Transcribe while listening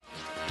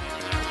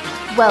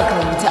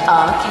Welcome to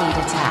Arcade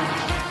Attack.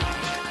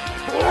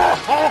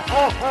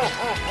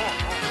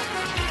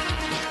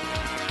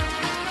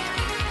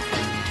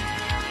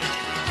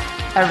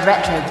 A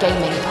retro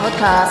gaming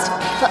podcast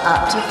for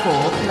up to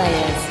 4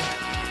 players.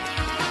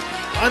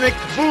 Sonic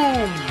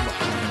Boom!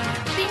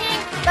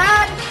 Singing the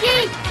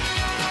Geek!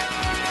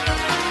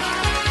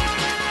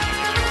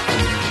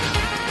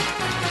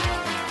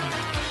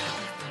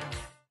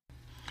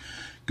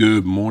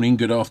 Good morning,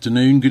 good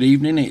afternoon, good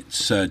evening.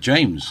 It's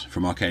James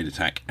from Arcade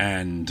Attack,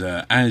 and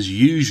as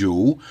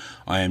usual,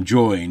 I am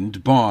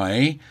joined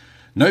by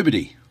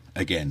nobody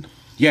again.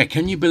 Yeah,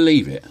 can you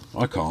believe it?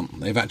 I can't.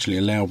 They've actually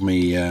allowed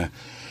me out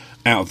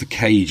of the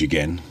cage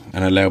again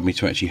and allowed me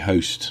to actually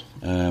host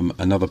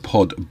another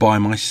pod by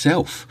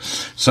myself.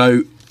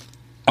 So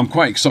I'm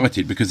quite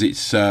excited because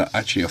it's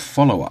actually a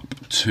follow-up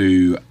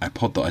to a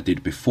pod that I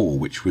did before,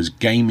 which was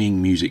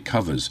gaming music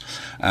covers.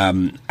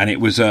 And it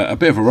was a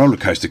bit of a roller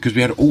coaster because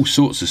we had all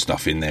sorts of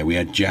stuff in there. We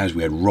had jazz,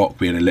 we had rock,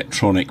 we had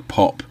electronic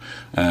pop.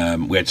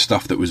 We had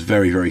stuff that was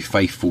very, very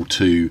faithful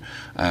to,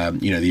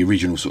 the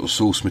original sort of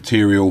source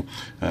material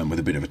with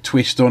a bit of a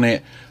twist on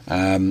it.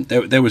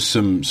 There was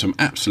some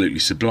absolutely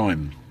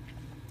sublime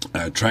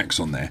tracks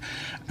on there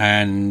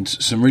and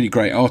some really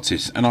great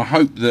artists, and I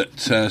hope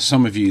that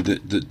some of you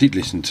that did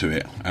listen to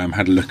it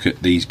had a look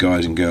at these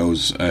guys and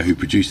girls who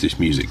produced this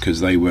music, because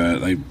they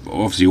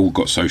obviously all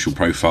got social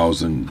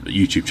profiles and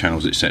YouTube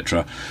channels,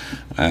 etc.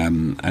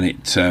 And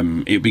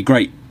it'd be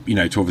great,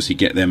 to obviously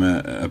get them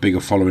a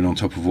bigger following on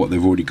top of what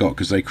they've already got,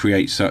 because they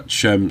create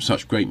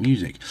such great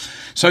music.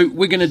 So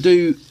we're going to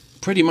do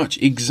pretty much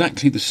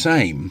exactly the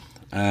same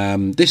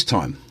this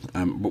time.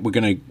 But we're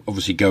going to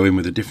obviously go in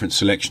with a different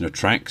selection of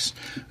tracks.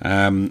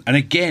 And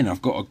again,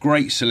 I've got a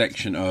great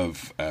selection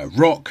of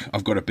rock.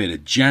 I've got a bit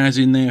of jazz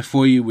in there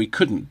for you. We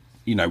couldn't,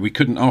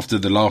 after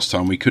the last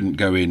time, we couldn't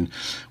go in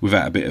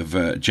without a bit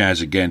of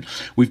jazz again.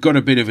 We've got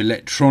a bit of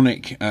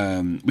electronic.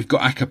 We've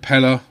got a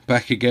cappella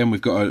back again.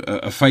 We've got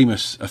a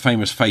famous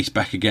face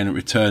back again. It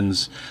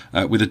returns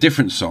with a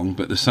different song,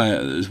 but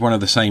it's one of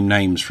the same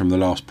names from the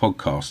last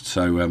podcast.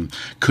 So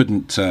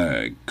couldn't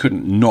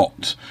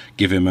not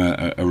give him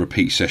a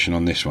repeat session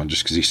on this one,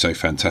 just because he's so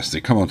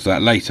fantastic. Come on to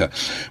that later.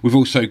 We've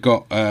also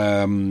got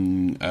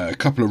a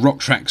couple of rock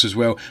tracks as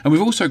well, and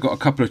we've also got a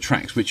couple of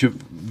tracks which are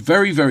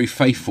very, very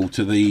faithful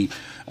to the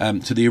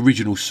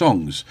original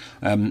songs,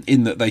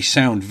 in that they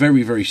sound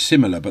very, very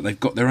similar, but they've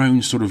got their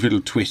own sort of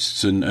little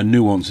twists and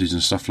nuances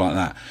and stuff like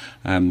that.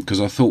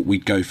 Because I thought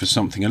we'd go for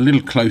something a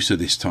little closer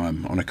this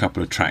time on a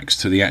couple of tracks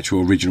to the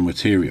actual original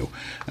material.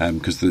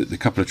 Because the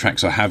couple of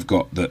tracks I have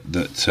got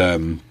that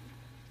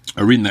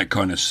are in that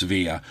kind of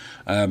sphere,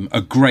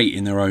 are great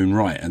in their own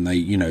right, and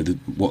they,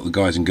 what the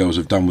guys and girls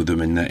have done with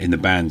them in the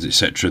bands,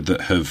 etc.,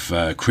 that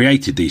have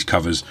created these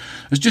covers,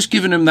 has just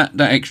given them that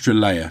extra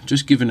layer,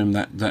 just given them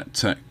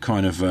that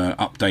kind of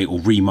update or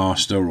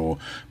remaster or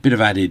bit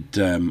of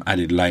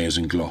added layers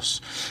and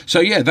gloss. So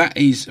yeah, that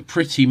is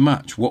pretty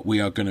much what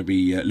we are going to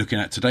be looking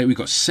at today. We've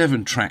got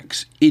 7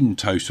 tracks in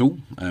total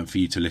for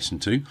you to listen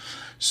to.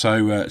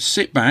 So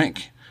sit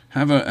back.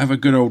 Have a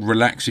good old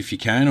relax if you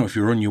can, or if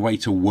you're on your way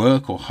to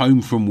work or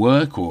home from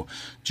work or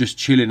just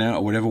chilling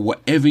out or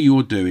whatever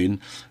you're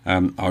doing.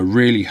 I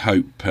really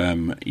hope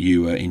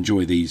you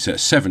enjoy these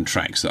 7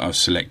 tracks that I've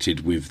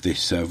selected with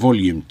this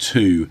volume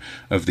 2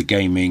 of the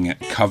Gaming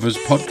Covers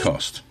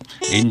podcast.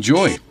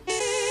 Enjoy.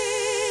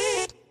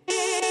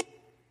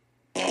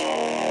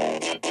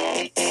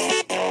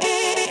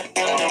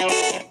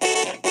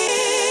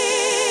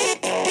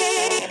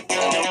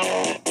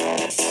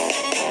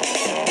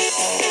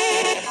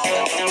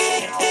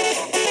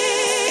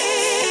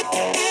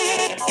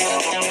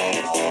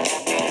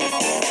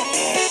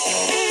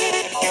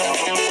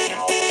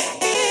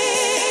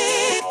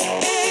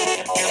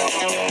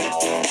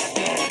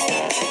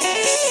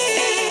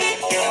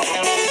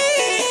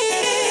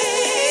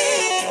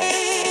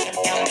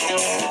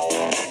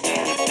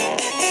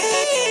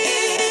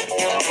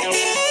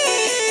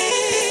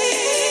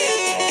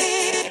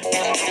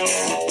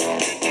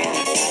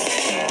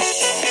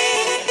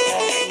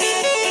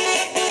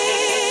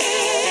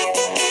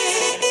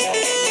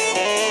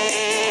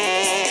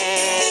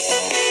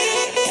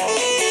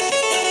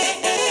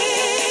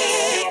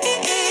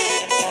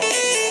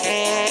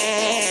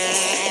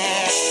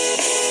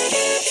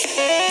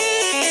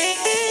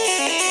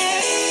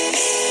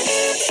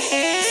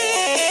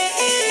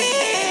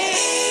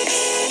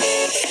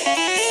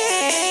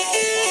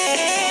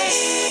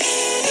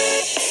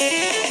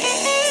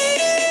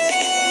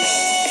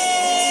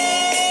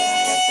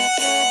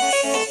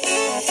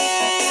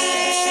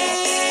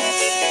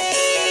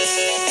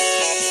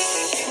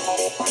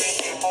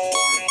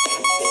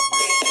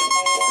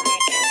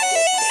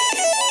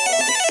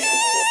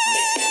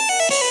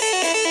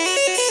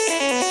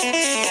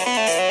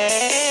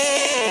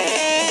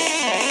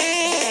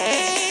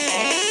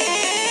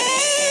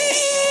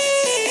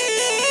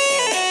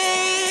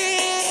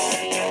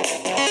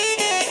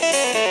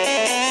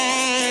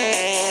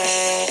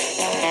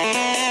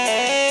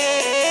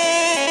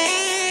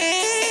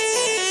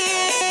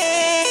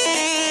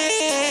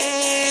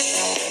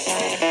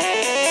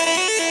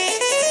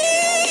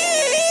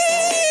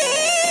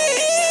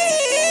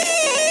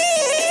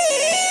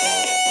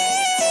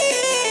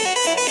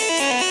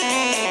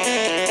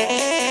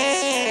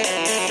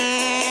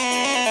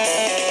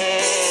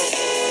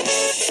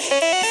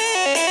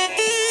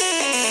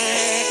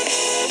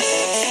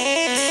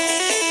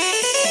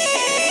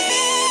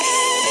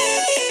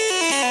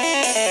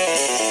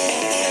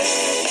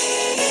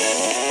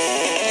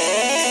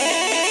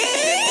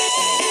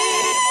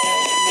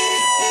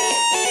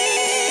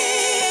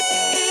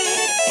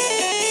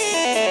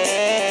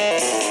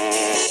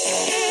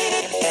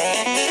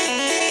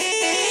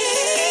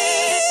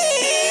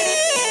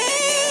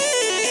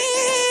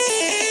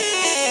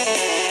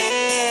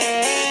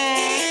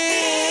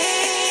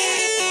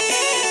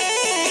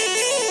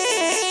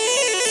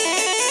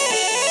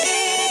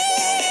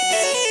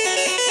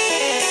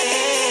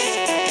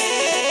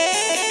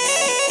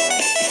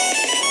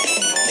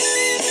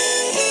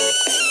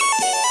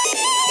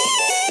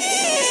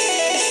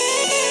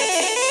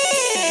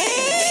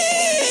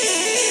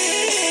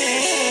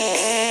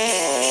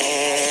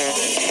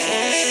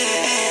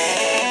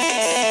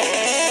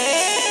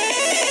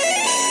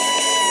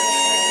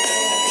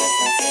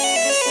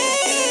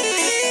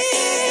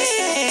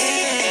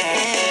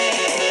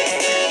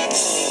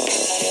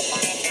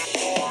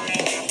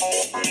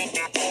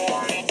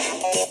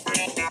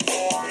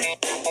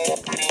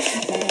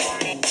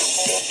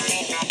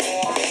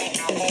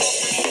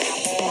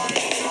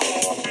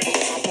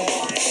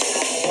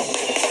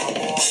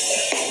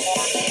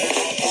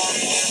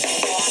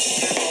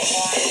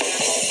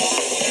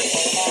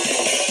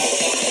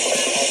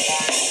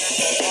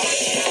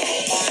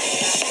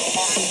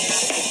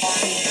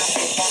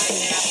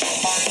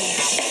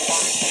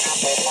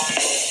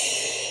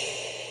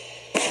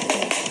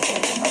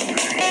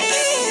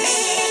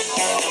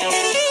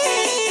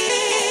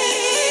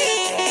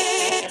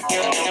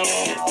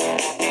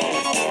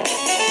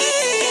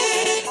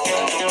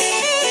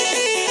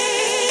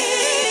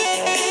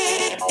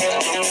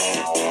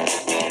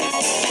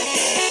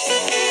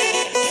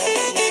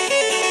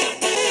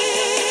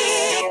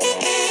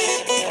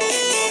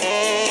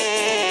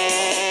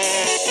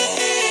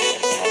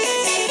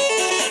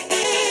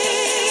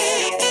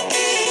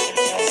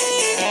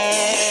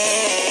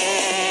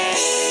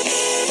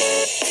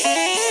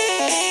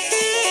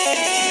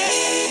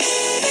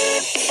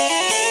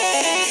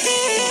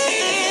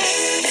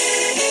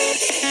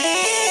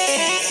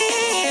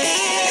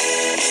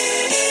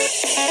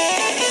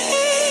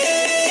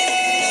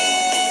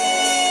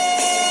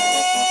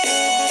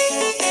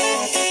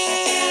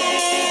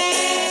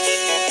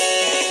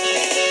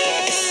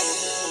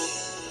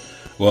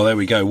 Well, there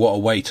we go. What a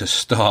way to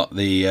start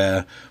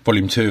the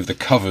Volume 2 of the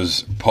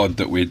covers pod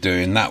that we're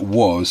doing. That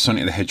was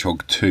Sonic the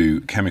Hedgehog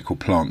 2 Chemical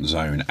Plant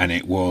Zone, and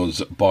it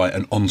was by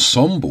an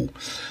ensemble.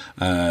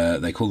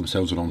 They call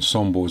themselves an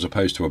ensemble as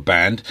opposed to a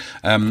band,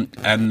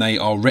 and they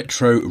are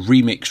Retro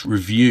Remix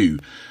Review.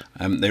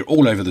 They're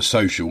all over the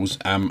socials,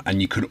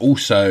 and you can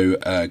also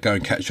go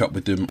and catch up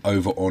with them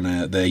over on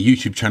their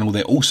YouTube channel.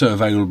 They're also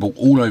available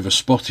all over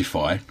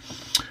Spotify,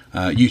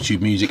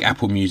 YouTube Music,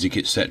 Apple Music,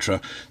 etc.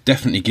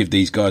 Definitely give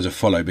these guys a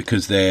follow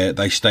because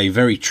they stay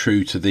very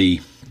true to the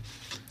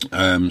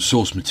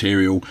source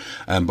material,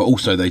 but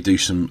also they do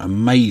some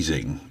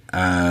amazing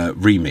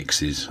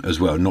remixes as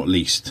well, not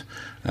least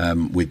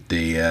with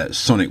the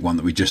Sonic one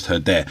that we just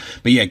heard there.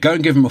 But yeah, go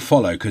and give them a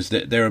follow because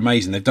they're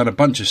amazing. They've done a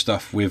bunch of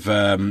stuff with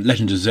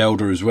Legend of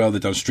Zelda as well.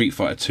 They've done Street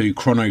Fighter 2,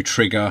 Chrono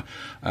Trigger,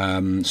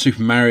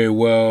 Super Mario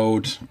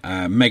World,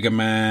 Mega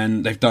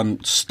Man. They've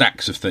done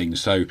stacks of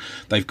things, so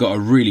they've got a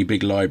really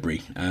big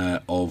library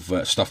of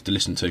stuff to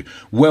listen to.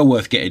 Well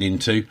worth getting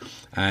into.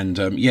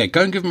 And yeah,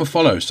 go and give them a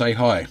follow, say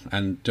hi,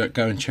 and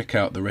go and check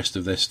out the rest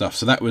of their stuff.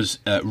 So that was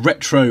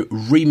Retro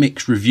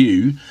Remix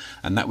Review,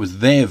 and that was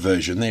their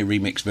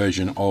remix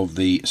version of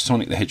the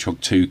Sonic the Hedgehog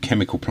 2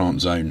 Chemical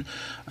Plant Zone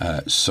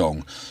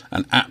song.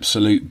 An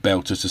absolute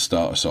belter to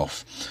start us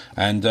off.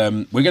 And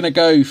we're going to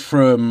go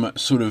from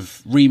sort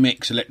of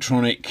remix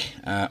electronic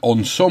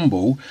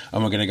ensemble,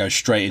 and we're going to go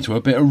straight into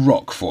a bit of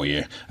rock for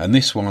you. And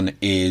this one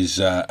is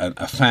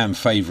a fan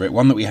favourite,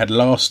 one that we had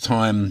last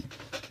time.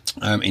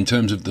 In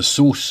terms of the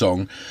source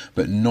song,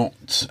 but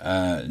not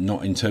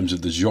in terms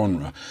of the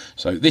genre.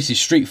 So this is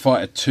Street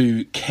Fighter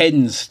 2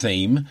 Ken's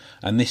theme,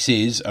 and this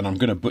is, and I'm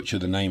going to butcher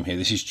the name here,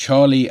 this is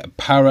Charlie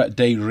Para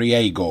de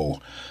Riego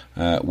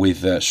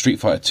with Street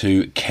Fighter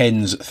 2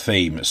 Ken's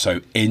theme. So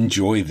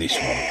enjoy this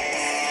one.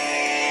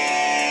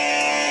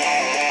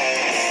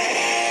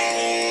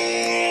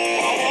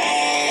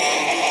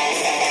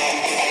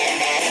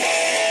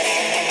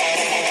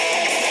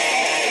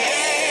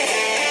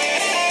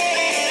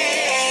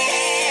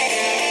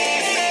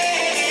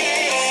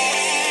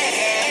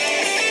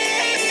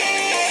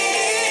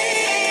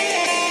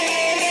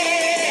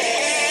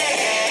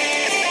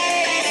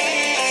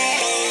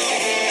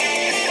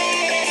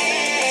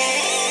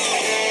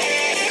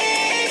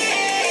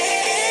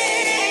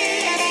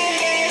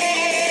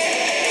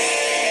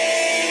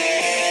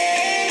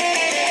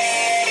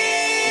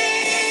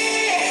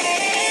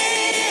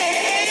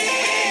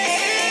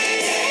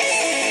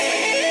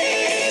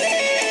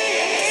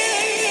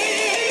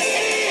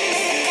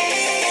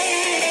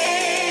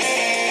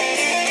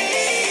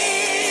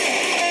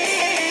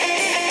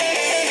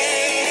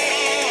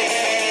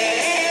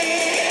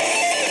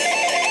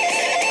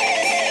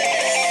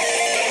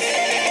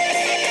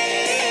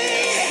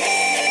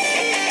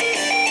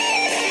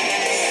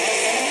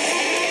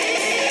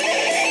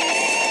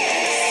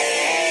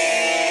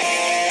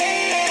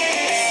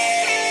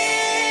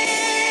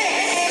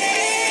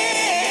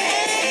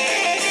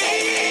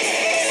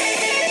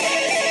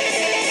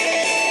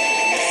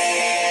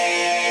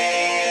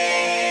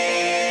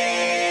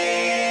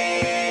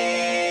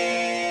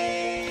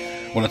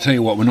 Well, I'll tell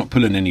you what, we're not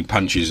pulling any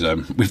punches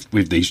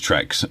with these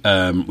tracks.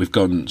 We've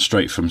gone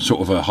straight from sort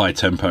of a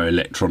high-tempo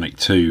electronic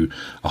to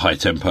a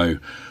high-tempo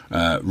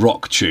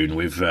rock tune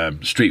with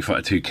Street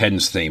Fighter 2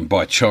 Ken's theme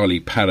by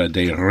Charlie Para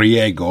de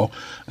Riego.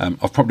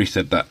 I've probably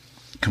said that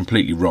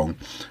completely wrong,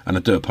 and I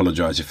do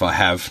apologise if I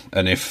have,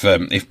 and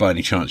if by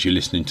any chance you're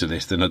listening to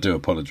this, then I do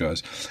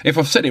apologise. If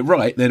I've said it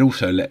right, then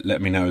also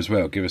let me know as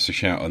well. Give us a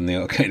shout on the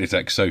Arcade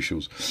Attack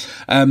socials.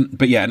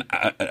 But yeah,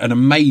 an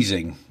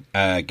amazing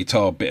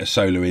guitar bit of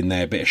solo in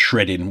there, bit of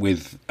shredding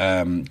with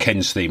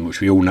Ken's theme, which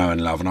we all know and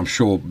love, and I'm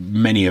sure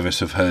many of us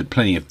have heard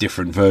plenty of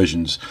different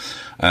versions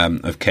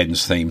of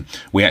Ken's theme.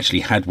 We actually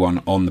had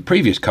one on the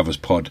previous covers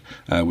pod,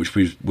 which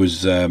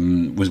was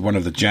one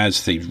of the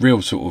jazz themes,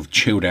 real sort of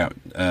chilled out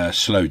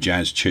slow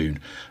jazz tune,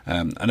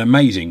 an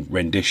amazing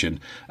rendition,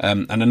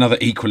 and another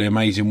equally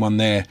amazing one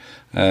there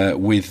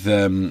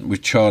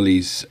with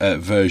Charlie's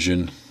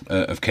version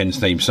of Ken's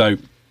theme. So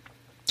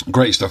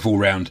great stuff all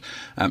round,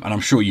 and I'm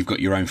sure you've got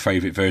your own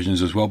favourite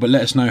versions as well, but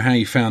let us know how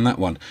you found that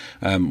one.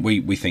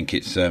 We think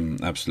it's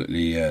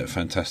absolutely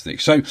fantastic.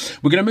 So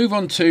we're going to move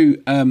on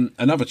to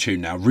another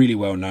tune now, really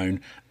well known,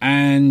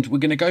 and we're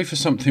going to go for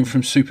something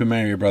from Super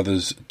Mario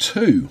Brothers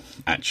 2,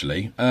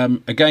 actually.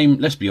 A game,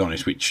 let's be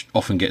honest, which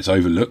often gets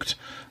overlooked.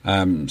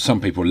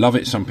 Some people love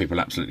it, some people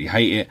absolutely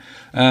hate it,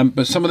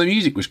 but some of the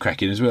music was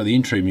cracking as well, the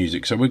intro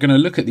music. So we're going to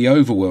look at the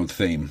Overworld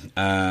theme,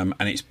 and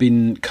it's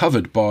been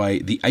covered by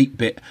the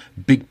 8-Bit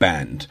Big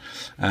Band.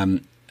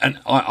 And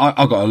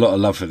I've got a lot of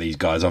love for these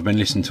guys. I've been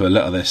listening to a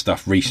lot of their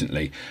stuff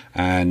recently,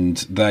 and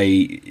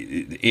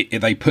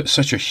they put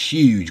such a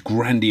huge,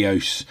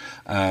 grandiose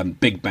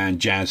big band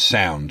jazz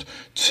sound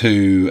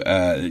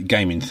to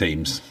gaming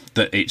themes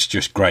that it's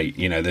just great.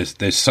 You know,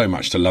 there's so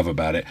much to love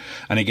about it.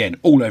 And again,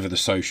 all over the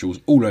socials,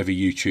 all over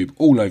YouTube,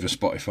 all over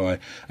Spotify.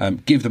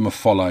 Give them a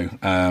follow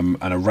and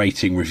a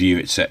rating, review,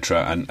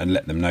 etc., and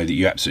let them know that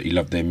you absolutely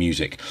love their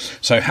music.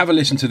 So have a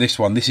listen to this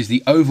one. This is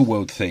the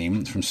Overworld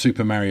theme from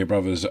Super Mario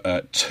Bros.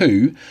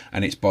 2,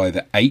 and it's by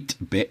the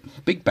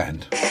 8-Bit Big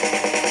Band.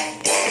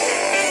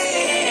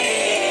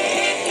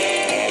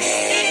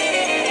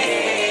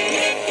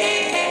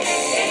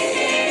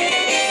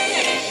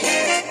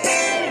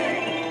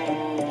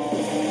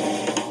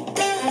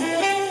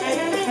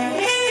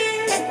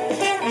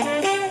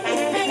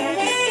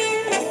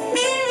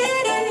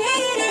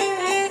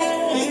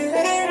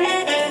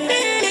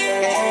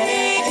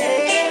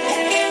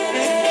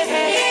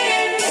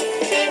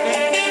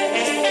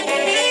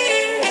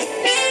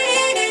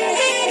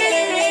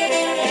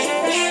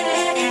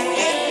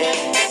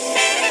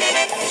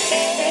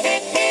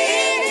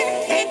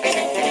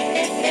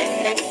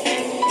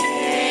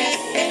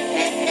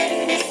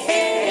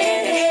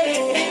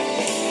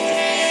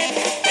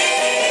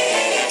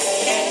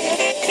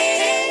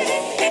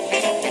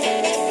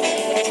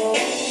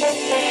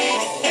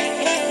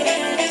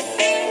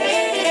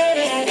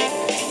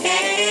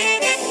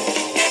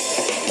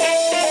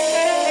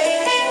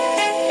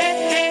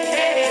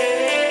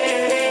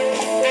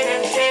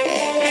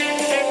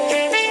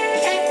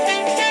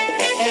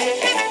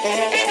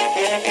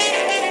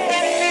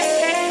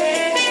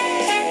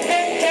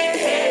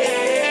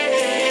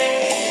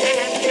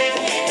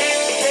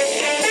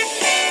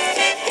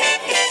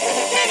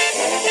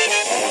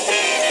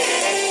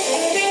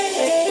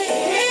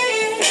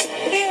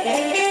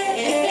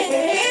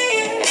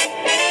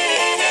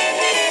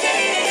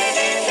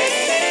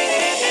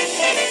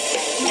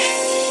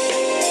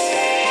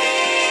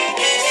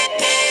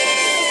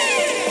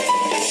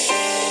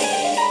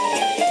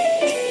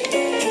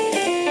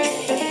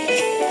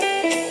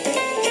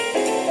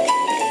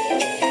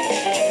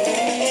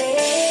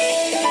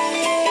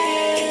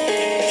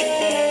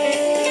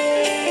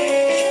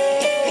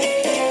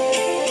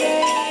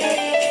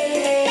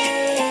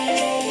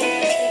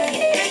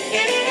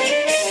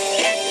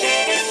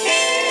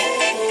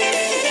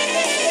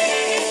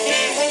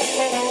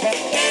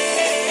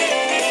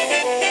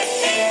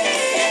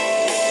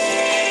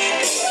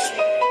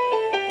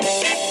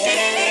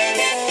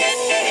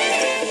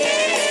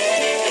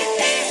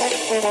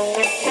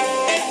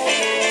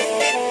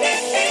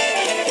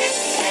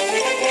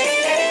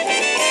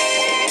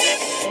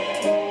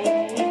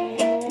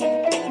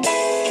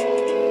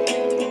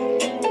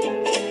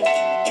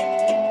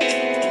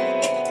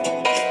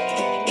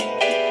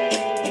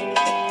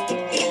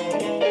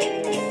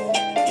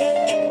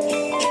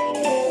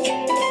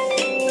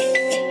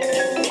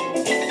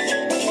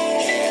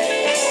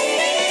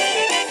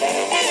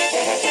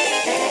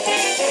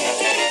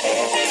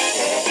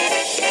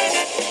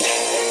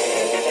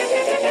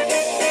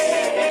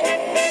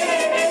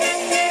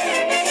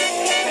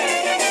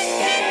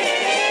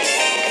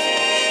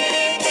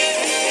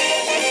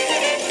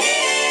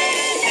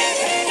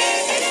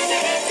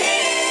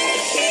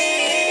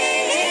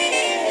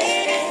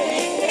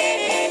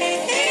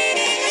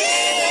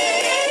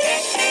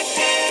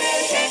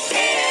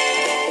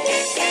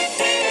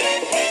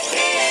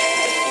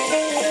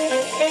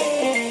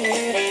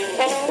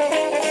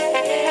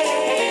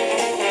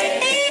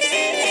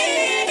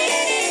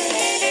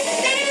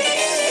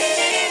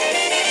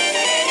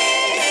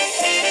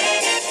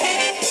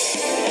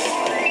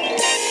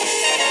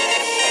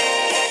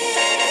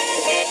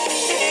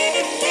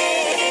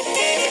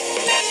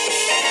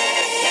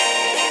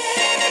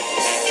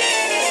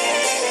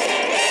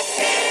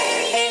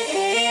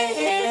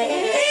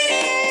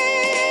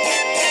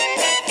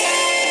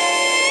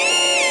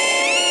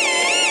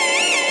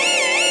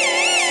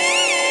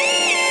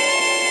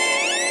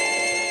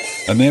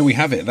 And there we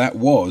have it. That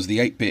was the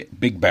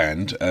 8-Bit Big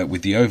Band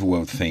with the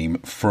Overworld theme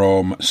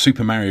from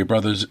Super Mario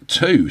Bros.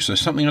 2. So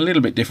something a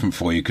little bit different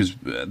for you, because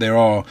there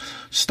are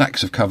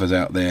stacks of covers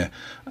out there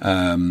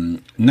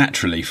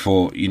naturally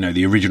for, you know,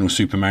 the original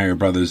Super Mario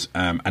Brothers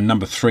and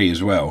number 3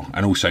 as well,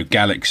 and also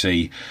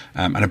Galaxy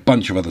and a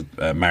bunch of other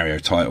Mario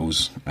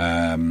titles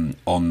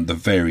on the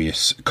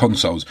various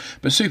consoles.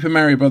 But Super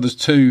Mario Brothers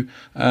 2,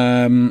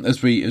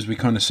 as we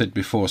kind of said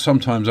before,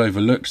 sometimes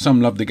overlooked. Some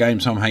love the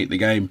game, some hate the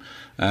game,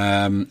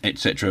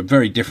 etc.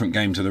 Very different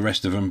game to the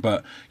rest of them,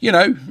 but you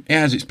know, it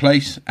has its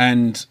place,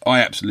 and I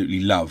absolutely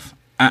love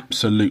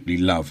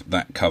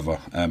that cover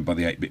by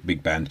the 8-Bit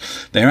Big Band.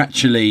 They're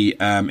actually,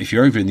 if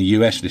you're over in the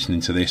US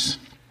listening to this,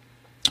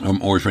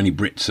 or if any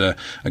Brits are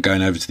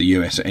going over to the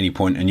US at any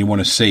point and you want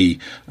to see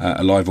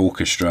a live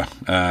orchestra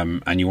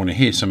and you want to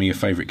hear some of your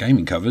favourite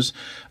gaming covers,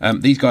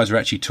 these guys are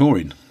actually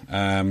touring.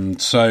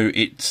 So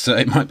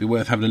it might be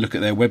worth having a look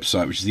at their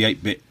website, which is the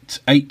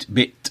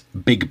 8-bit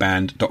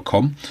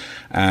bigband.com,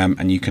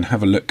 and you can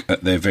have a look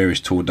at their various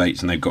tour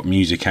dates, and they've got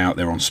music out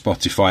there on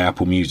Spotify,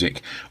 Apple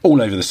Music,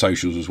 all over the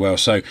socials as well.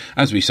 So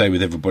as we say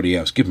with everybody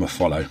else, give them a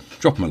follow,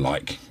 drop them a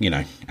like,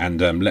 and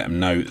let them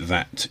know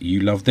that you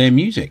love their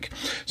music.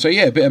 So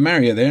yeah, a bit of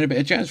Mario there and a bit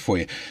of jazz for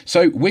you.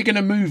 So we're going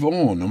to move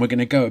on, and we're going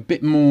to go a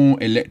bit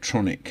more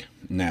electronic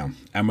now,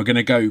 and we're going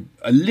to go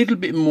a little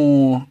bit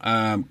more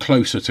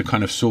closer to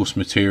kind of source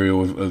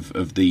material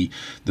of the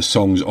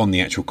songs on the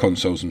actual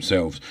consoles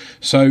themselves.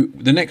 So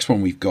the next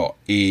one we've got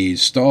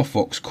is Star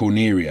Fox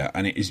Corneria,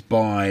 and it is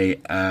by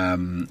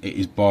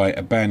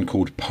a band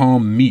called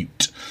Palm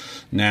Mute.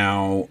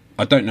 Now,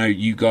 I don't know,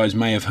 you guys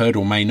may have heard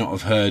or may not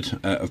have heard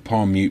of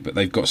Palm Mute, but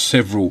they've got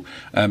several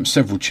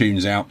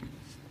tunes out.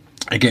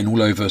 Again,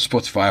 all over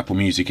Spotify, Apple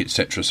Music,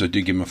 etc. So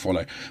do give them a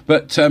follow.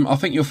 But I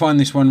think you'll find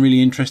this one really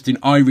interesting.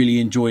 I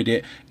really enjoyed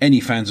it. Any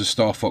fans of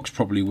Star Fox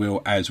probably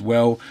will as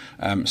well.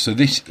 So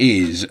this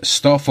is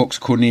Star Fox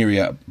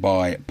Corneria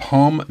by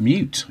Palm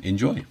Mute.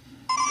 Enjoy.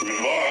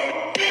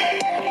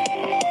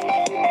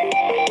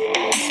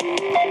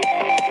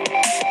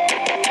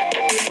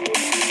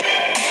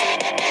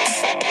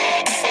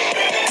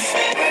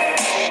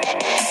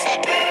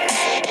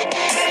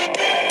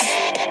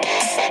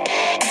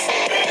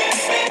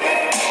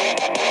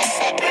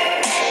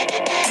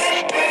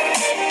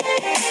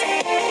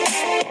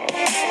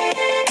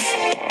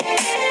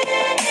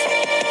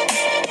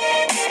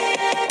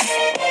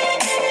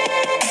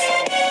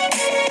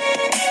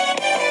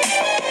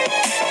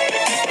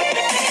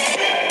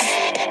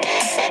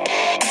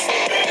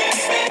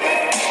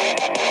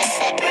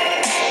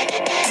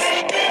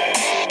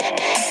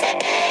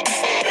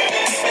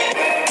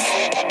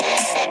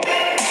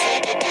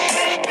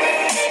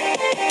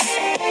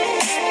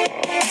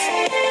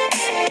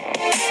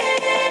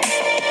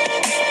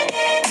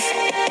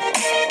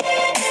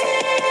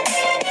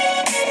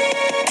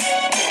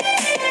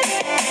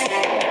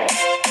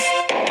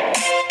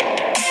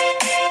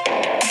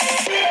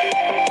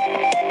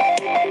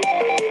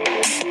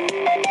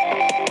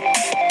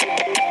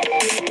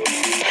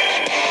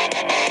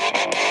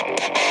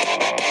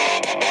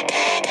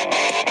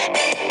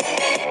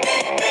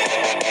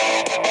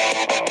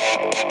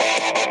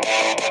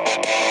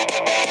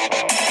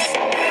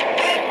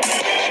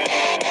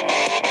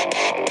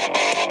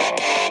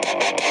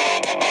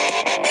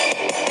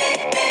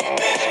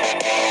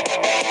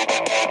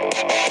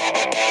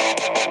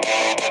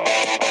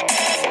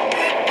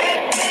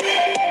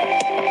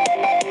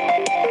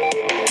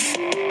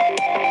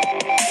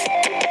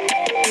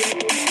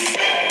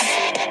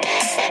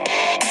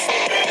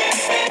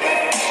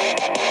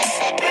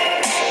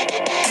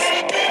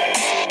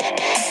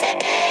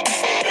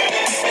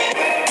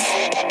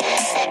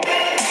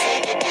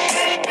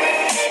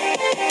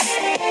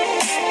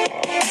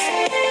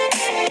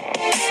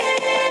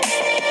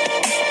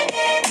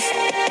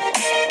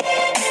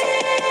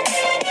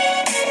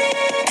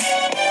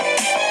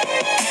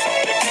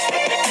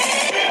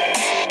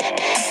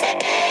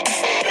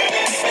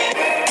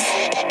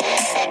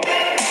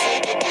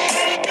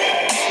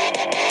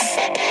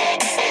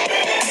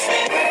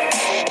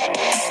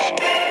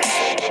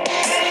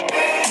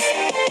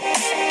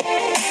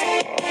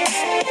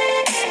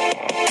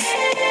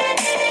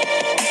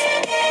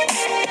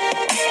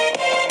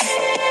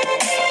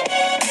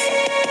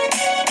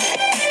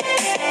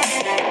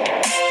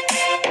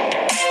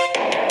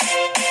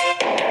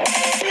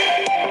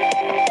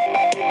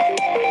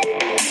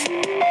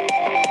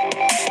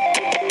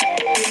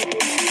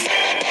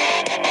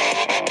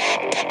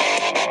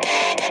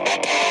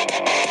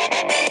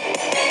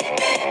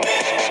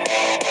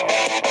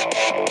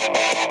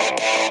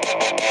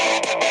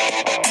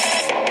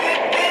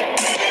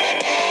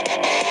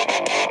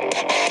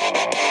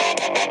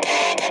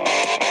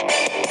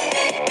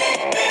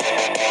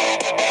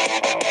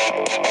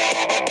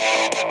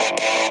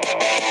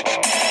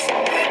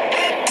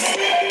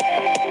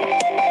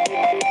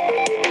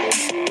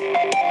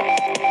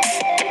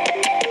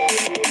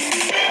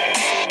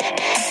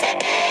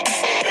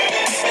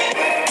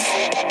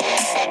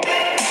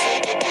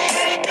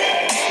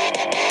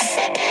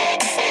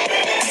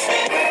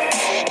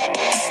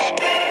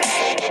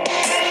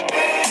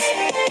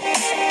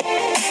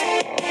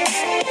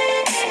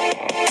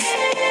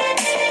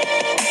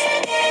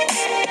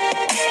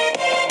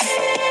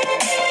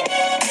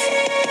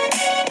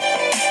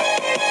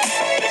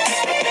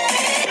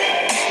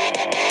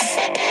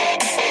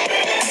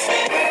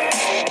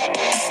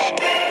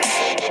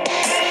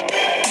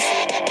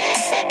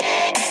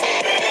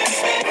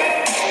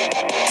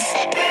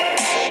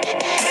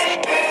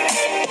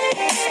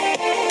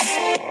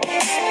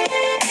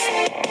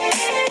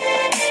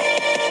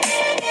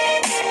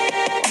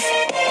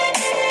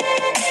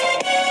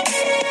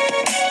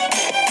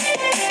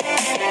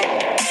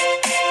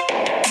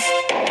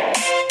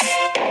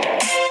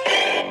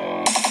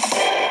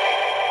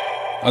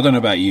 I don't know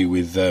about you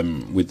with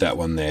that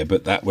one there,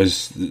 but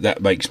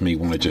that makes me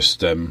want to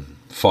just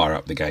fire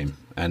up the game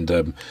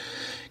and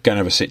go and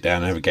have a sit down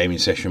and have a gaming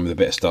session with a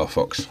bit of Star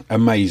Fox.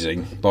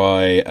 Amazing,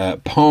 by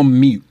Palm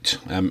Mute.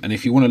 And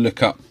if you want to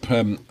look up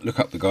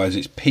the guys,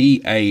 it's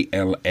PALMMUTE,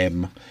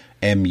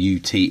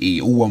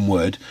 all one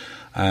word.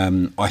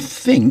 I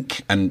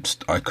think, and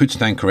I could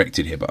stand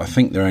corrected here, but I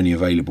think they're only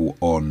available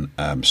on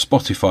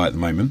Spotify at the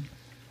moment.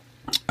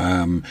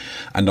 And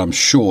I'm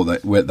sure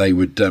that they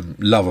would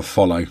love a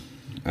follow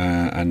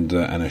and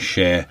a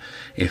share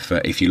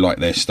if you like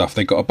their stuff.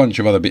 They've got a bunch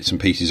of other bits and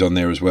pieces on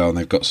there as well, and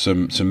they've got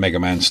some Mega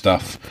Man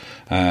stuff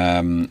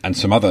and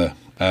some other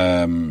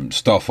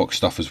Star Fox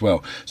stuff as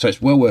well, so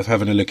it's well worth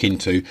having a look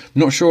into.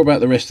 Not sure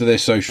about the rest of their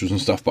socials and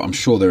stuff, but I'm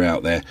sure they're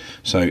out there,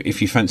 so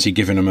if you fancy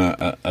giving them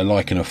a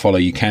like and a follow,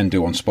 you can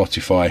do on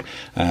Spotify,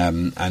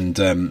 and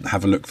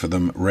have a look for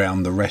them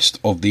around the rest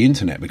of the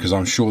internet, because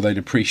I'm sure they'd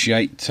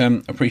appreciate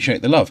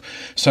the love.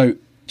 So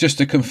just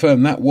to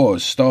confirm, that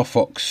was Star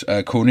Fox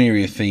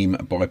Corneria theme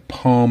by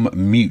Palm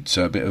Mute.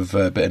 So a bit of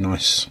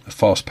nice,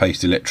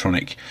 fast-paced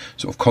electronic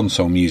sort of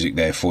console music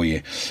there for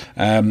you.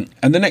 And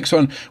the next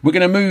one, we're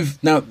going to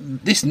move now.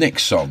 This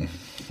next song,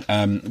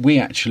 I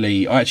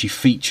actually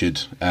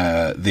featured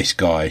this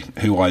guy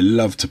who I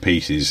love to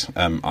pieces.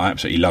 I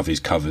absolutely love his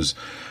covers.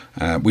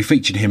 We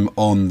featured him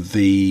on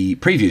the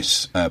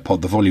previous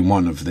pod, the volume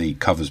 1 of the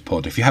covers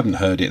pod. If you haven't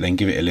heard it, then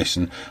give it a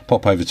listen.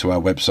 Pop over to our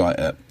website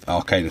at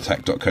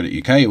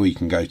arcadeattack.co.uk, or you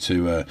can go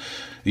to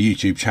the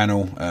YouTube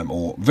channel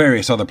or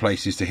various other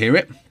places to hear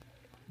it.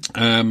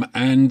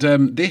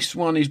 This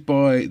one is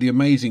by the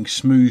amazing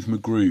Smooth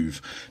McGroove.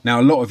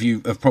 Now, a lot of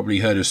you have probably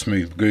heard of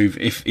Smooth McGroove.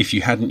 If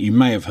you hadn't, you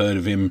may have heard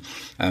of him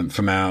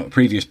from our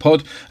previous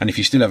pod, and if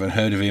you still haven't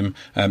heard of him,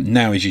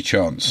 now is your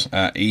chance.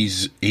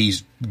 He's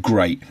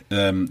great.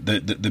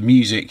 The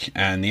music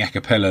and the a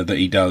cappella that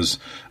he does,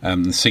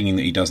 the singing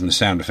that he does, and the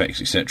sound effects,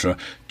 etc.,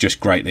 just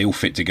great. They all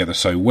fit together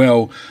so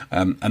well,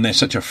 and they're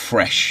such a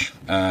fresh,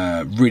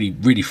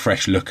 really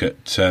fresh look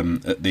at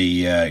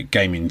the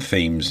gaming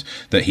themes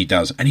that he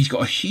does. And he's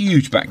got a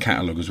huge back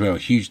catalogue as well, a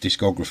huge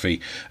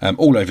discography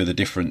all over the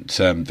different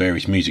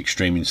various music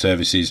streaming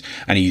services,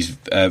 and he's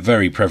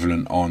very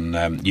prevalent on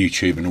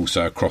YouTube and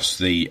also across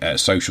the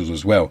socials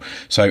as well.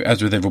 So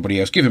as with everybody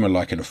else, give him a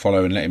like and a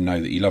follow and let him know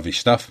that you love his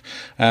stuff.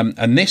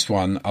 And this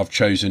one I've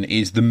chosen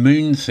is the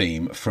Moon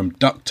theme from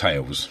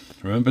DuckTales.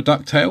 Remember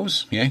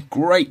DuckTales? Yeah,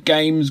 great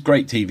games,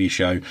 great TV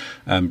show,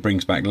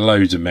 brings back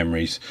loads of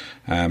memories,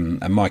 and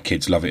my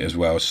kids love it as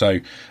well. So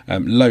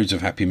loads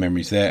of happy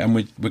memories there, and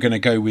we're going to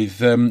go with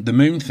the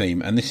Moon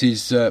theme, and this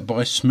is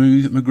by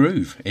Smooth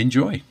McGroove.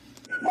 Enjoy.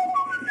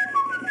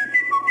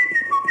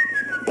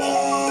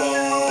 Ba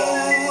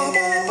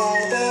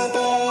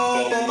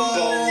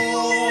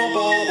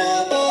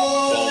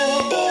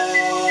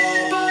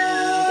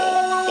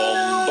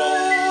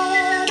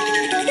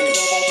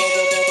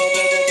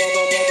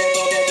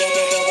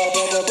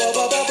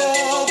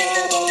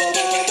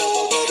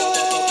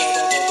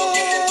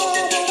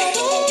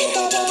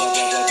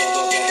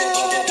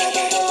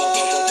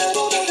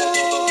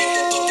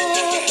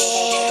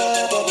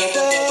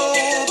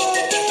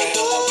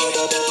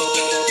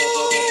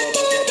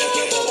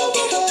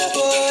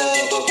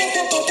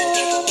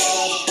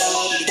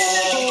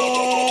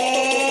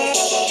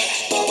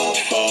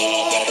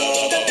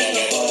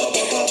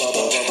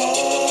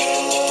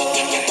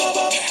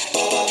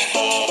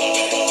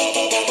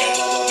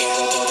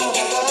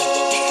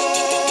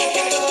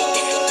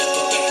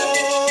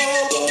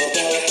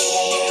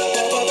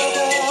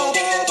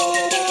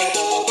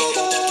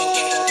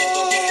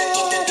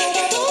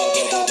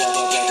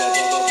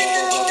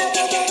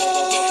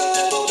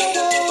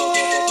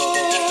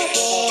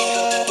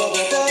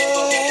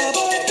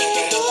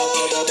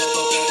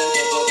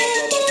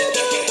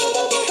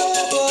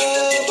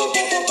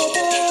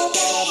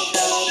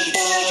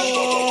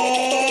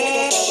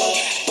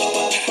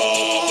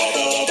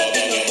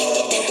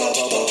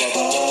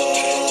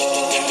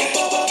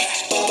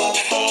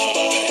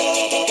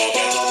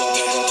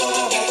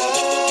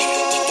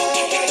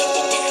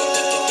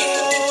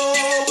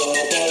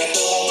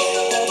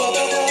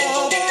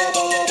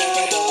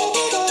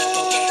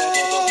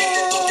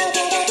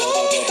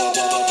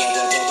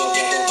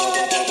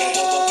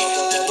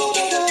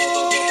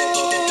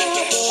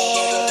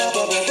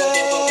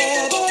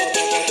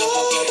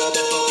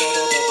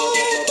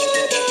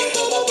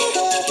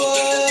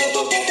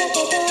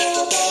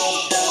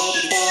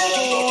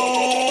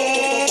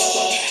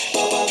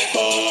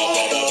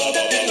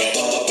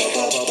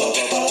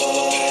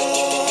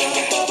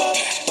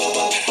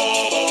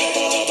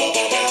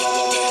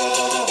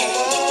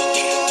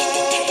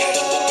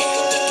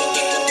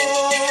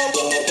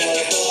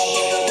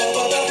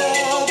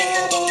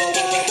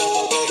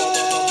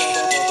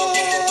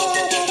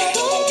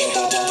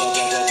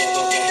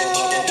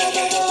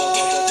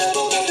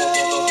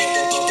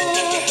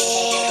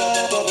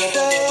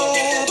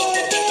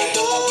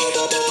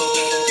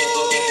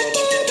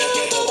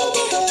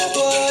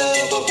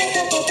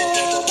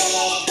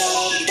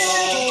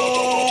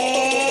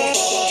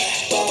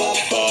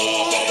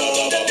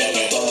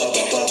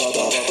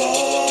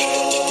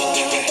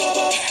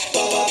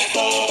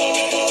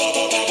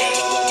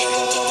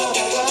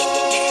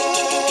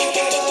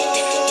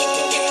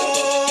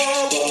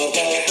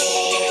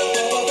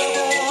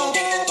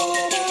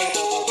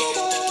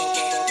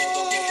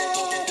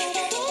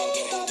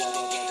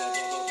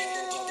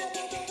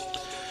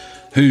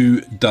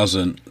Who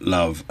doesn't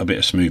love a bit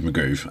of Smooth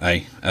McGroove,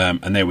 eh?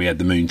 And there we had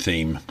the Moon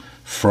theme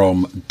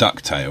from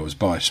DuckTales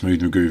by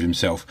Smooth McGroove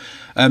himself.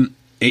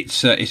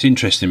 It's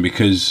interesting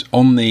because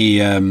on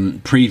the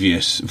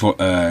previous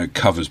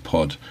covers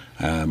pod,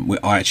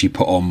 I actually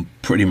put on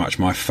pretty much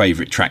my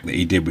favourite track that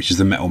he did, which is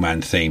the Metal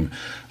Man theme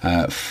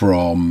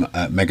from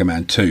Mega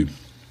Man 2.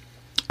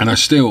 And I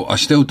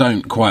still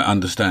don't quite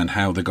understand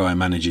how the guy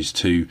manages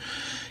to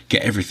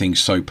get everything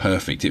so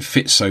perfect. It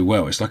fits so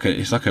well. It's like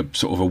a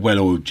sort of a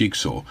well-oiled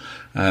jigsaw.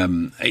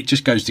 It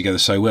just goes together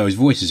so well. His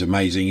voice is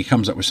amazing. He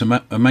comes up with some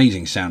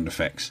amazing sound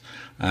effects,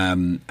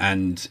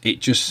 and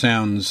it just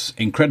sounds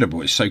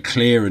incredible. It's so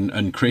clear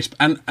and crisp,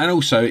 and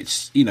also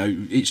it's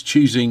it's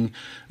choosing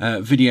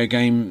video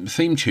game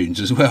theme tunes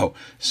as well.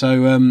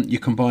 So you're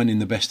combining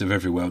the best of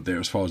every world there,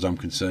 as far as I'm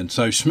concerned.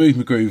 So Smooth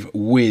McGroove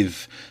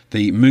with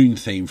the Moon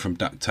theme from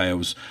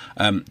DuckTales,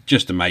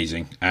 just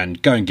amazing.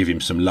 And go and give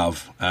him some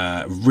love.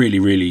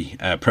 Really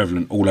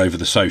prevalent all over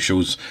the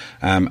socials,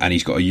 and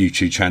he's got a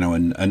YouTube channel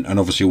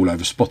and obviously all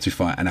over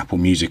Spotify and Apple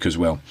Music as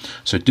well.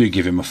 So do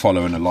give him a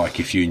follow and a like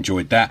if you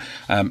enjoyed that.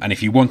 And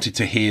if you wanted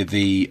to hear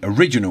the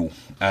original,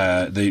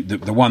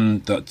 the one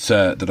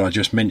that I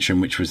just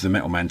mentioned, which was the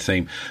Metal Man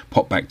theme,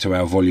 pop back to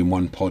our Volume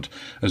 1 pod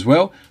as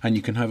well, and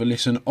you can have a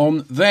listen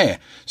on there.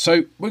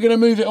 So we're going to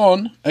move it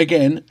on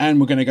again, and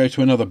we're going to go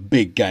to another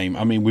big game.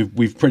 I mean,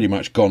 we've pretty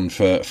much gone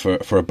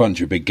for a bunch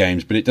of big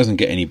games, but it doesn't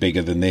get any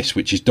bigger than this,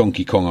 which is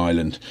Donkey Kong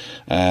Island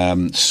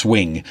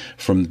Swing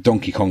from the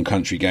Donkey Kong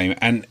Country game,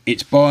 and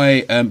it's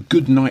by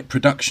Goodnight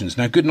Productions.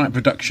 Now, Goodnight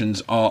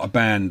Productions are a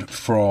band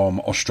from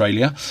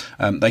Australia.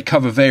 They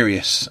cover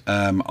various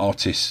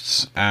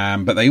artists,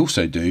 but they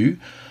also do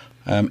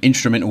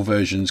instrumental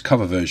versions,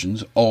 cover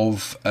versions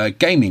of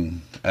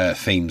gaming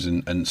themes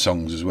and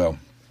songs as well.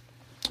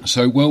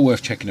 So well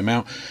worth checking them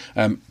out.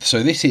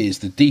 So this is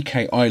the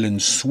DK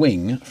Island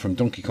Swing from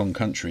Donkey Kong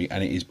Country,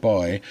 and it is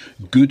by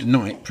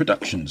Goodnight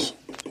Productions.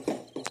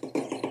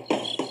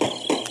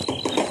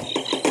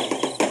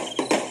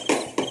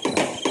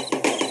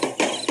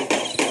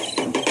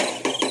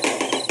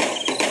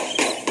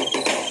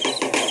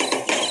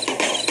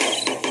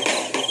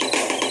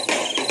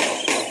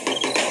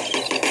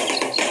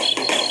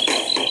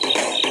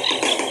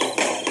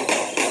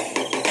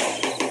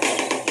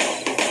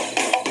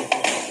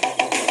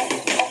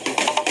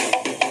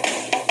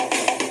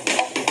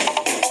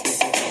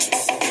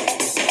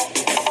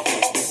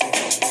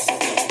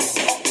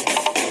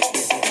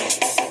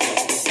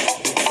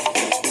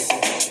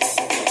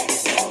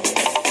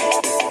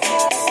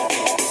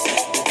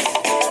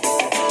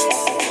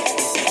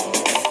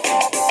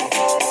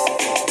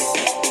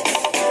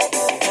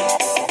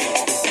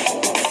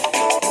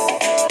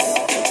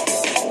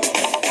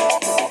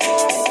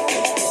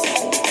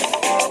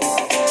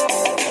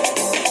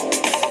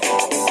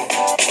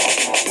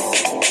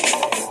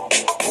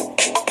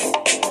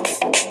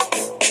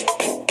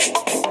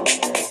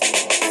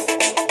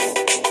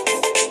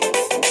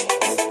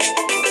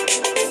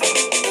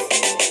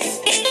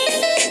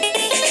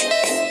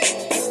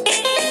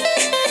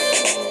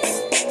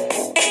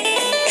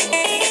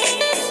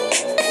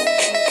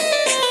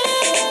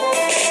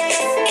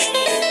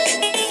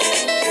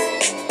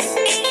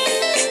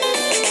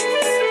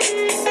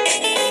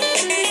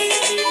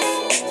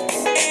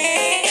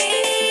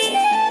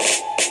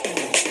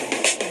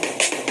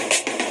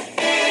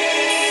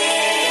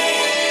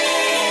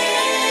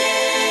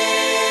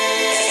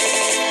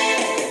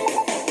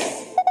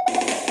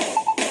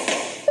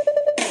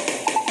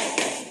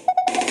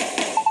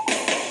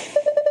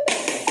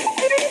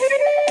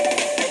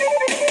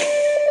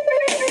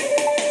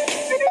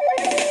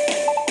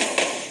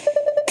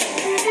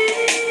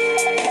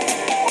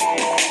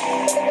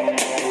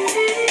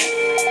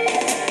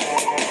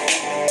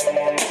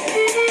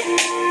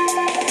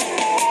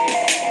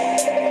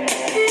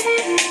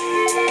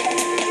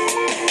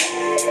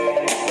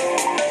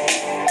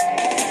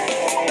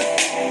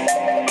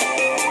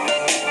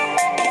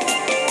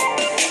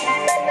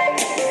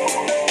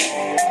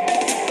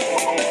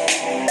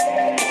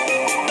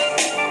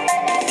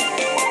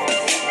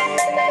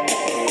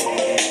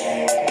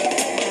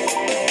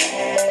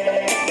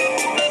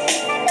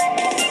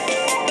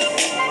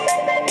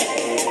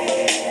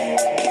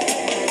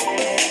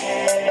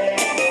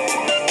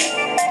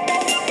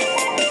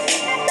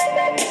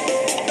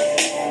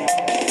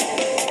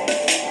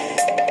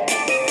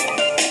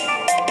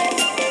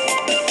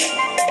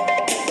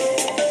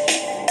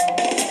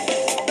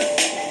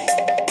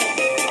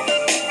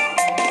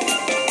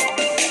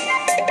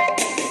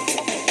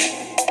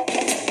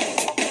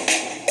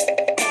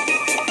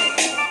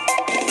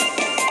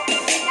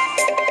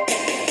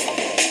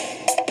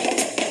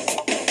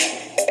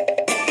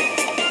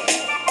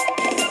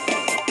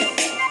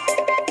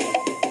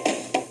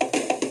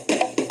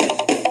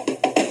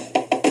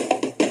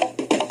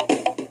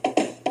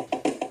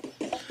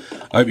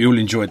 I hope you all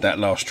enjoyed that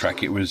last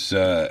track. It was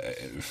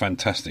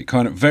fantastic,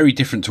 kind of very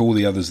different to all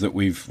the others that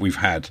we've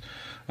had.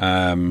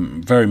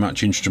 very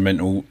much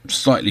instrumental,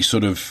 slightly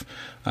sort of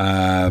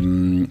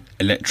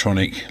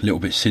electronic, a little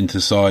bit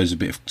synthesized, a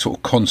bit of sort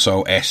of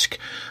console-esque,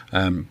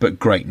 but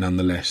great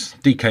nonetheless.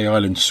 DK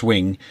Island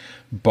Swing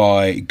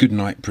by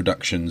Goodnight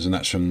Productions, and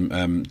that's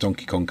from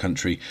Donkey Kong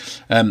Country.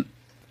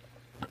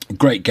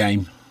 Great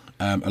game.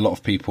 A lot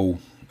of people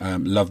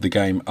love the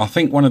game. I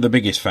think one of the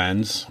biggest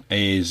fans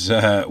is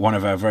one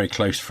of our very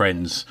close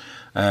friends,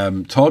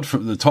 Todd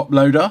from the Top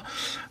Loader,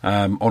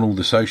 on all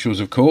the socials,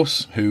 of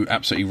course, who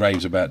absolutely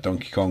raves about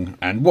Donkey Kong,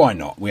 and why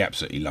not? We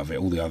absolutely love it.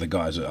 All the other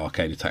guys at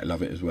Arcade Attack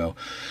love it as well.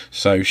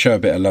 So show a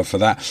bit of love for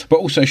that, but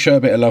also show a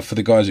bit of love for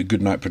the guys at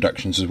Goodnight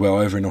Productions as well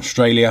over in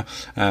Australia.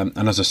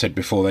 And as I said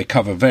before, they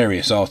cover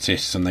various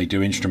artists and they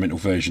do instrumental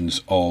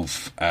versions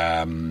of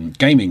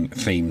gaming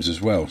themes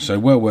as well. So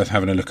well worth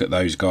having a look at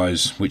those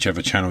guys,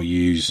 whichever channel you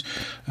use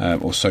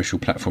or social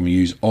platform you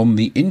use on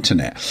the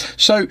internet.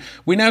 So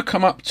we now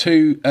come up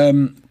to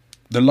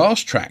the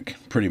last track,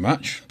 pretty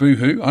much.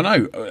 Boo-hoo. I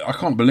know. I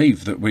can't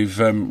believe that we've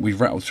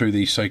rattled through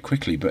these so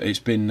quickly, but it's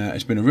been a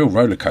real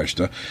roller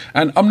coaster.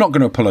 And I'm not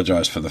going to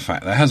apologise for the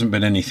fact there hasn't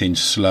been anything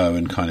slow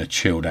and kind of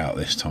chilled out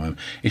this time.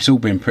 It's all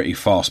been pretty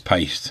fast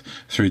paced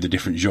through the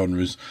different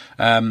genres.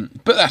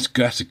 But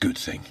that's a good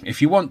thing.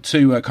 If you want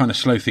to kind of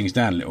slow things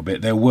down a little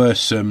bit, there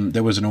was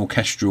an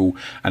orchestral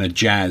and a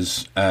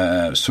jazz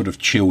sort of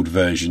chilled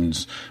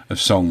versions of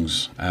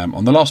songs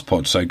on the last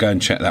pod. So go and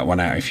check that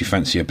one out if you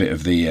fancy a bit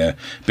of the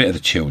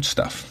chilled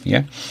stuff.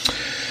 Yeah.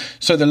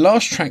 So the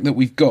last track that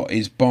we've got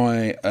is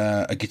by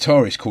a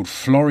guitarist called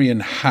Florian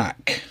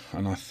Hack,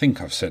 and I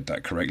think I've said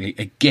that correctly.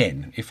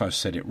 Again, if I've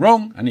said it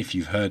wrong, and if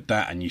you've heard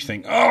that and you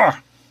think,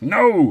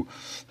 no,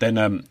 then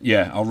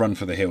I'll run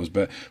for the hills.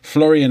 But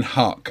Florian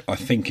Hack, I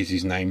think, is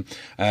his name.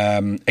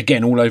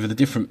 Again, all over the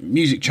different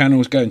music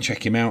channels. Go and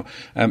check him out.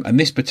 And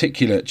this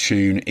particular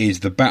tune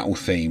is the battle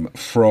theme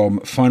from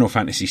Final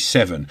Fantasy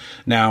VII.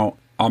 Now,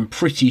 I'm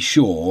pretty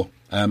sure.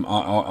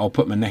 I'll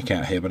put my neck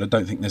out here, but I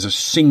don't think there's a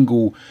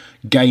single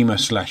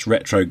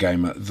gamer/retro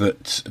gamer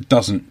that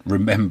doesn't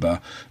remember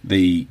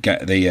the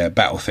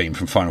battle theme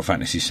from Final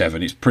Fantasy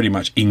VII. It's pretty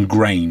much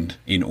ingrained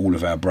in all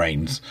of our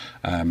brains,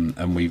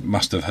 and we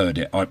must have heard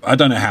it. I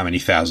don't know how many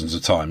thousands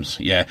of times.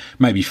 Yeah,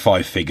 maybe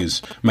 5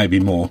 figures, maybe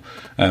more.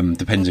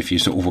 Depends if you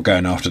sort of were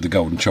going after the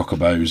golden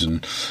chocobos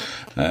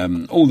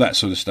and all that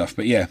sort of stuff.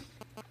 But yeah.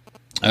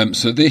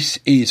 So this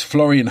is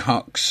Florian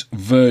Hack's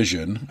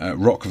version,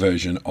 rock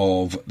version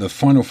of the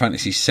Final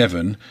Fantasy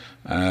VII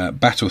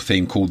battle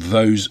theme called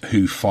Those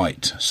Who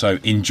Fight. So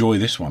enjoy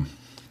this one.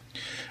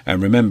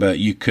 And remember,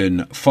 you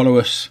can follow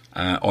us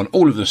on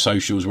all of the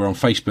socials. We're on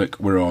Facebook,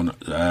 we're on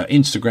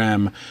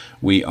Instagram,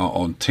 we are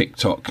on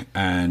TikTok,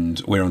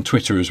 and we're on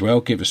Twitter as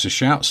well. Give us a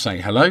shout, say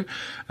hello,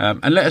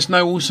 and let us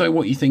know also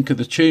what you think of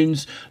the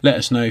tunes. Let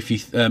us know if you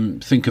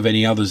think of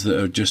any others that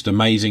are just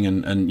amazing,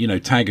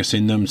 and tag us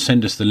in them,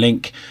 send us the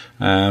link,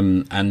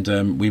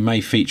 and we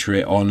may feature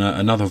it on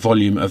another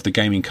volume of the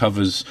Gaming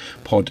Covers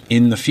pod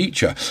in the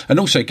future. And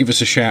also give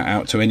us a shout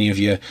out to any of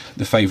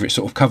the favourite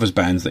sort of covers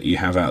bands that you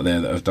have out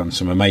there that have done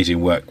some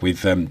amazing work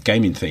with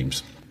gaming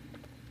themes.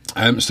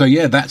 So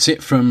yeah, that's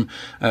it from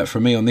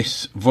me on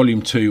this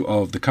volume 2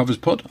 of the Covers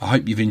Pod. I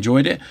hope you've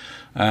enjoyed it.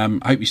 I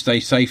hope you stay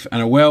safe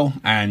and are well,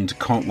 and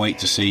can't wait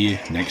to see you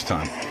next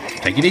time.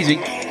 Take it easy.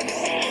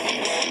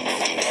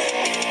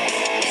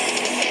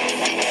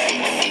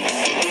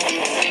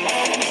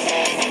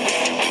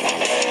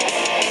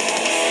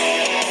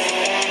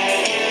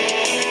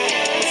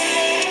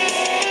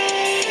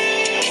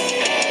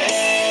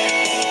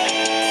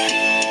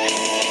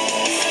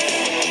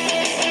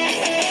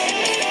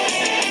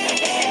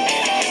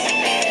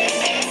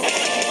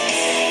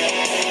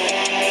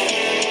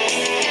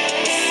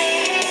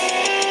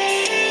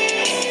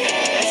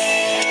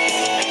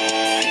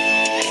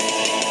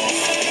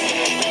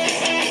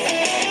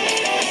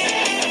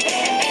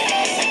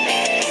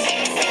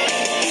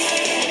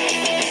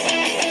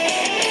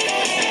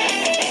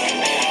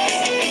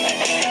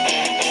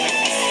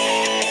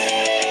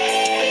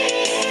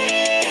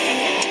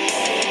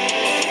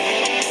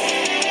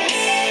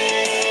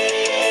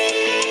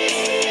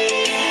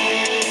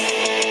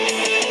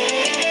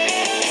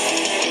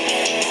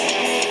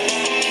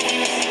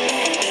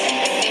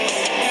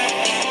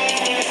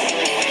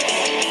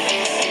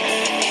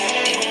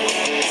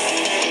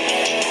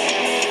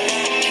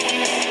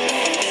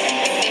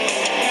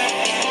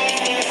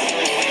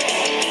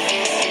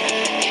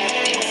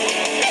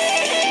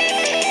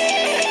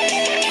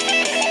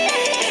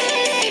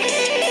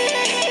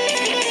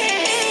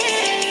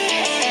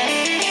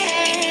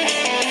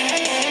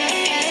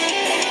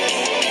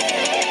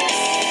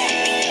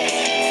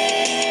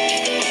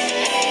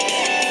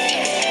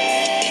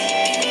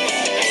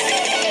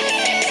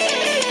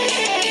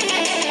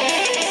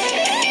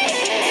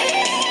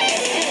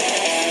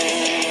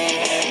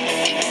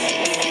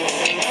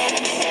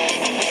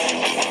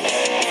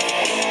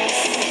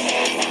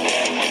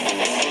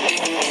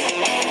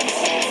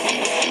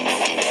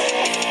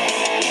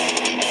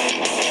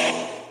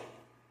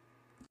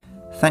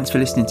 Thanks for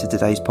listening to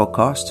today's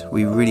podcast.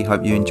 We really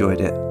hope you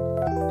enjoyed it.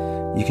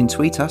 You can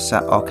tweet us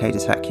at Arcade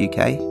Attack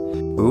UK.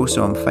 We're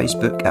also on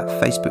Facebook at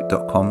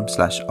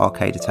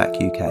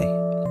facebook.com/arcadeattackuk.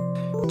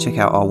 Check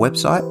out our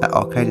website at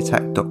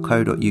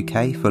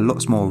arcadeattack.co.uk for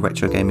lots more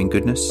retro gaming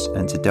goodness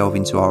and to delve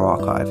into our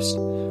archives.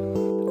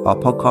 Our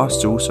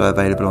podcasts are also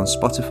available on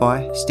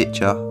Spotify,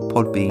 Stitcher,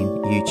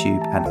 Podbean,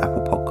 YouTube and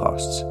Apple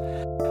Podcasts.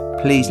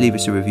 Please leave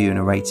us a review and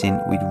a rating,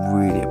 we'd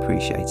really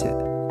appreciate it.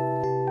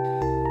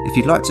 If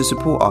you'd like to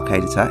support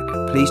Arcade Attack,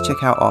 please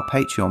check out our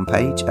Patreon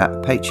page at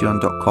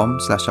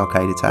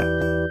patreon.com/arcadeattack,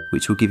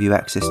 which will give you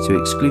access to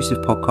exclusive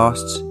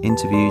podcasts,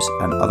 interviews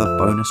and other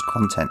bonus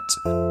content.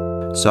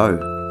 So,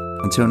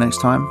 until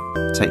next time,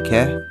 take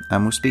care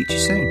and we'll speak to you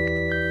soon.